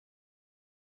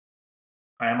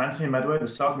I am Anthony Medway, the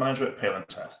Sales Manager at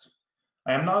Palintest.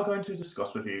 I am now going to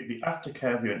discuss with you the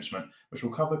aftercare of your instrument, which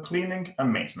will cover cleaning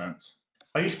and maintenance.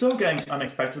 Are you still getting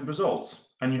unexpected results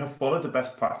and you have followed the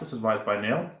best practice advised by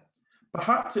Neil?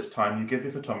 Perhaps it's time you give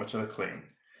your photometer a clean.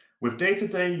 With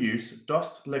day-to-day use,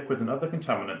 dust, liquids and other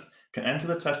contaminants can enter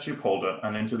the test tube holder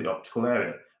and into the optical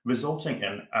area, resulting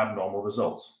in abnormal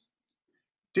results.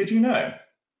 Did you know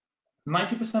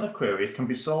 90% of queries can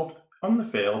be solved on the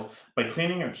field by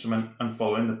cleaning your instrument and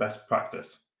following the best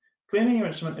practice? Cleaning your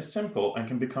instrument is simple and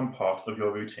can become part of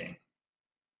your routine.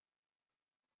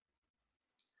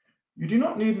 You do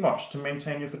not need much to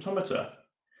maintain your photometer.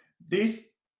 These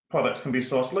products can be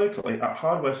sourced locally at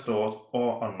hardware stores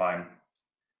or online.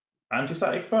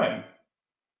 Anti-static foam.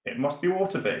 It must be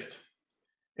water-based.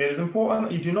 It is important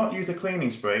that you do not use a cleaning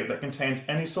spray that contains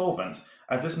any solvent,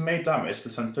 as this may damage the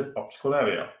sensitive optical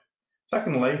area.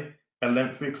 Secondly, a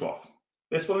lint-free cloth.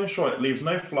 This will ensure it leaves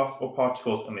no fluff or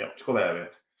particles in the optical area.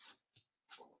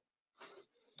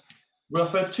 We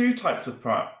offer two types of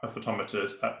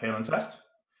photometers at Palintest: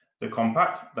 the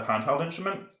compact, the handheld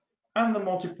instrument, and the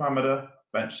multi-parameter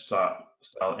bench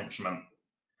style instrument.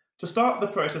 To start, the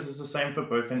process is the same for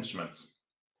both instruments.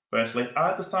 Firstly,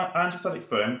 add the anti-static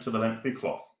foam to the lint-free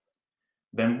cloth.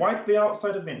 Then wipe the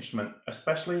outside of the instrument,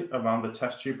 especially around the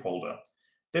test tube holder.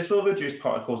 This will reduce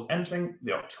particles entering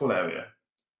the optical area.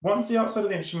 Once the outside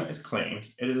of the instrument is cleaned,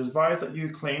 it is advised that you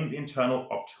clean the internal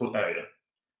optical area.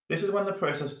 This is when the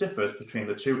process differs between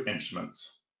the two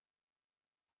instruments.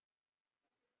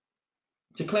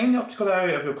 To clean the optical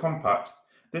area of your compact,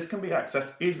 this can be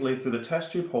accessed easily through the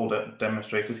test tube holder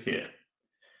demonstrated here.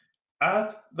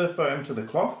 Add the foam to the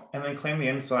cloth and then clean the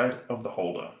inside of the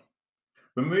holder.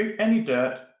 Remove any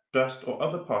dirt, dust or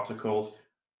other particles,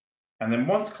 and then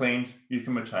once cleaned, you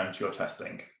can return to your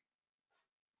testing.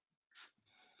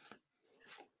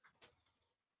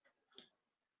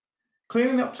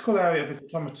 Cleaning the optical area of your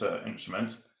photometer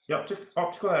instrument, the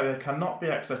optical area cannot be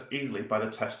accessed easily by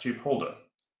the test tube holder.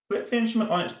 Flip the instrument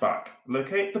on its back.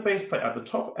 Locate the base plate at the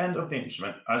top end of the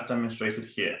instrument as demonstrated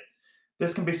here.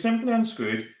 This can be simply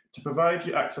unscrewed to provide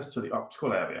you access to the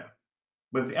optical area.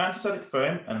 With the anti-static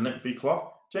foam and lint-free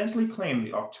cloth, gently clean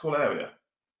the optical area.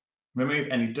 Remove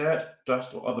any dirt,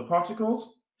 dust or other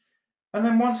particles, and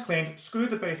then once cleaned, screw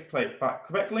the base plate back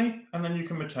correctly, and then you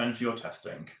can return to your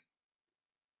testing.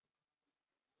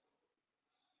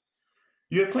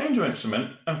 You have cleaned your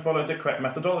instrument and followed the correct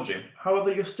methodology.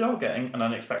 However, you're still getting an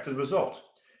unexpected result.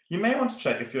 You may want to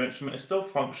check if your instrument is still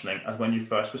functioning as when you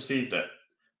first received it.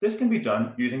 This can be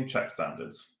done using check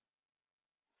standards.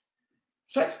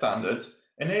 Check standards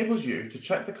enables you to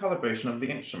check the calibration of the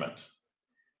instrument.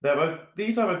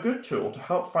 These are a good tool to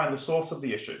help find the source of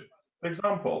the issue. For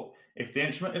example, if the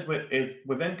instrument is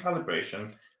within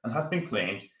calibration and has been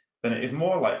cleaned, then it is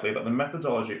more likely that the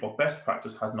methodology or best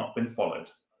practice has not been followed.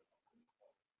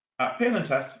 At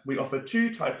Palintest, we offer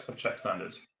two types of check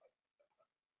standards: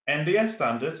 NDS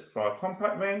standards for our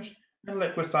compact range and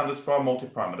liquid standards for our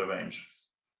multi-parameter range.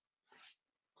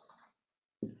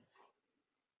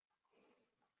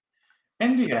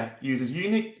 NDF uses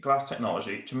unique glass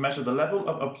technology to measure the level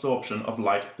of absorption of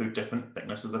light through different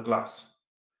thicknesses of glass.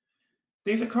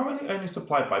 These are currently only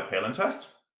supplied by Palintest.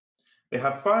 They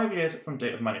have 5 years from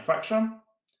date of manufacture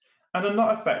and are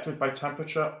not affected by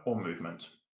temperature or movement.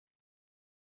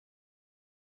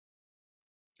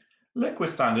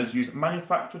 Liquid standards use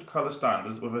manufactured color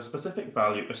standards with a specific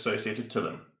value associated to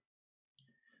them.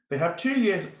 They have 2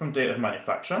 years from date of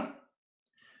manufacture.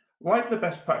 Like the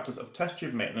best practice of test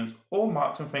tube maintenance, all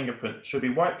marks and fingerprints should be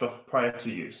wiped off prior to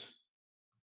use.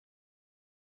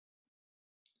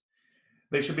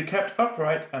 They should be kept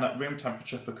upright and at room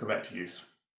temperature for correct use.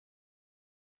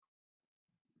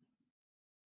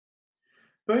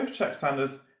 Both check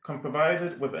standards come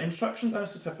provided with instructions and a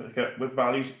certificate with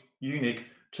values unique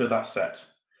to that set.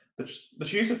 The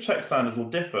use of check standards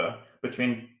will differ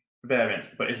between variants,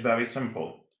 but it's very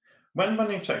simple. When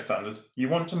running check standards, you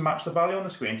want to match the value on the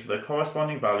screen to the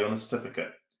corresponding value on the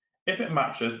certificate. If it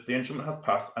matches, the instrument has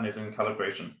passed and is in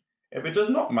calibration. If it does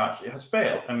not match, it has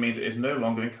failed and means it is no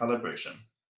longer in calibration.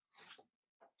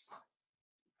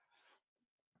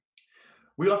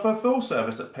 We offer full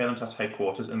service at Palintest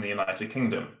headquarters in the United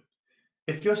Kingdom.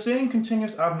 If you're seeing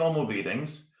continuous abnormal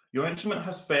readings, your instrument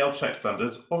has failed check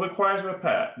standards or requires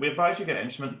repair, we advise you get an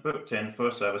instrument booked in for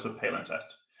a service with Palintest.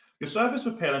 Your service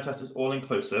with Palintest is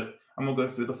all-inclusive and will go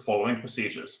through the following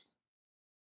procedures: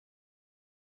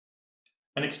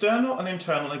 an external and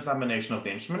internal examination of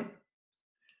the instrument,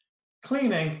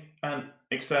 cleaning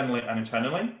externally and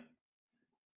internally,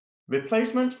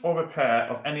 replacement or repair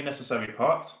of any necessary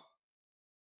parts,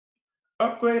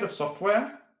 upgrade of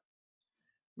software,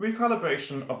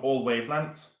 recalibration of all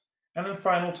wavelengths, and then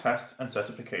final test and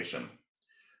certification.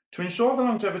 To ensure the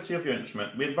longevity of your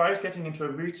instrument, we advise getting into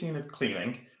a routine of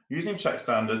cleaning, using check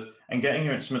standards, and getting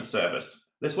your instrument serviced.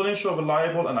 This will ensure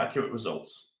reliable and accurate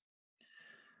results.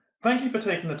 Thank you for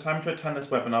taking the time to attend this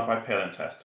webinar by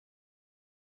Palintest.